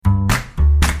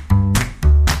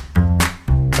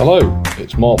Hello,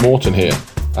 it's Mark Morton here,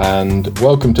 and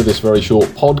welcome to this very short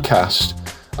podcast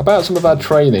about some of our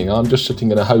training. I'm just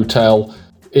sitting in a hotel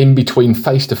in between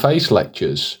face-to-face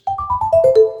lectures,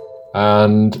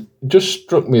 and just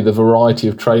struck me the variety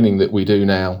of training that we do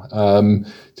now.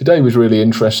 Today was really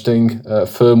interesting. A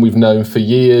firm we've known for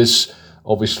years.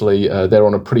 Obviously, they're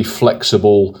on a pretty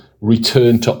flexible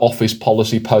return to office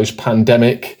policy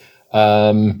post-pandemic.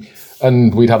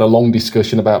 And we'd had a long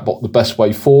discussion about what the best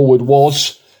way forward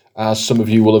was. As some of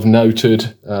you will have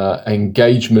noted,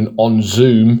 engagement on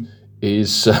Zoom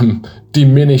is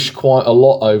diminished quite a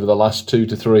lot over the last 2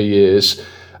 to 3 years.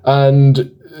 And,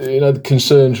 the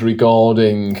concerns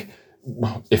regarding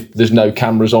if there's no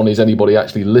cameras on, is anybody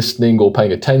actually listening or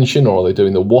paying attention, or are they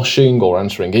doing the washing or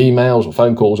answering emails or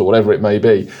phone calls or whatever it may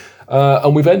be?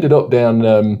 And we've ended up down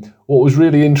what was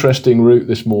really interesting route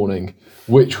this morning,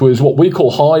 which was what we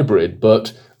call hybrid,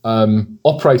 but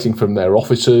operating from their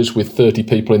offices with 30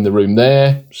 people in the room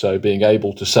there. So being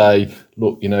able to say,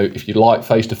 look, if you like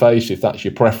face-to-face, if that's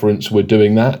your preference, we're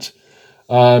doing that.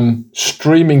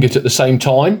 Streaming it at the same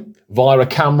time via a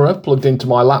camera plugged into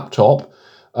my laptop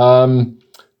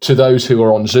to those who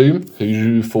are on Zoom,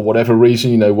 who for whatever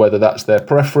reason, whether that's their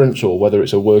preference or whether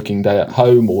it's a working day at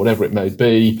home or whatever it may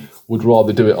be, would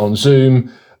rather do it on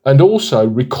Zoom. And also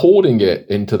recording it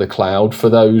into the cloud for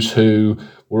those who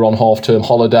were on half-term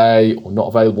holiday or not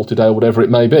available today or whatever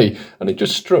it may be. And it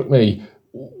just struck me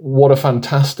what a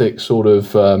fantastic sort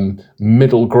of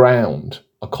middle ground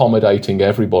accommodating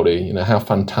everybody, how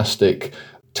fantastic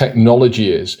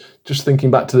technology is. Just thinking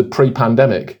back to the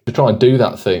pre-pandemic, to try and do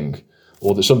that thing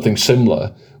or there's something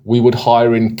similar, we would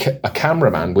hire in a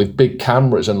cameraman with big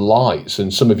cameras and lights,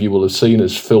 and some of you will have seen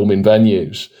us film in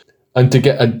venues, and to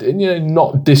get a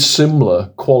not dissimilar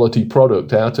quality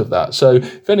product out of that. So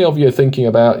if any of you are thinking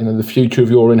about the future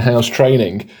of your in-house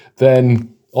training,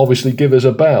 then obviously give us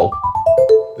a bell.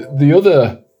 The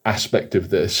other aspect of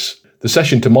this, the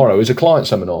session tomorrow is a client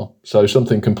seminar, so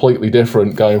something completely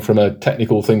different, going from a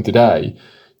technical thing today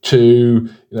to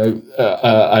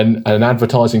an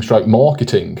advertising stroke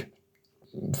marketing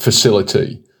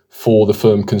facility for the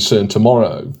firm concerned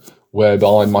tomorrow,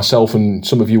 whereby myself and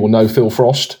some of you will know Phil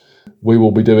Frost. We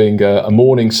will be doing a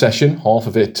morning session, half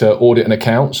of it audit and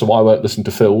accounts, so I won't listen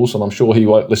to Phil's, and I'm sure he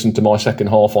won't listen to my second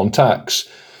half on tax.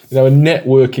 And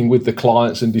networking with the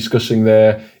clients and discussing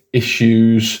their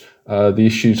issues, the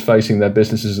issues facing their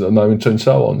businesses at the moment, and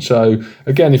so on. So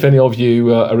again, if any of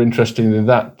you are interested in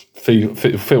that,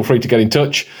 feel free to get in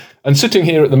touch. And sitting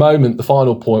here at the moment, the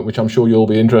final point, which I'm sure you'll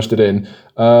be interested in,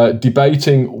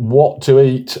 debating what to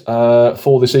eat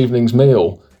for this evening's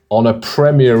meal on a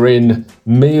Premier Inn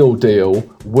meal deal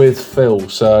with Phil.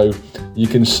 So you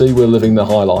can see we're living the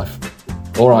high life.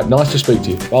 All right, nice to speak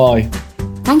to you. Bye.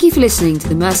 Thank you for listening to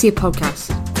the Mercia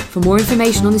podcast. For more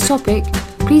information on this topic,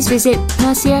 please visit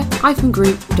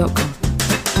mercia-group.com.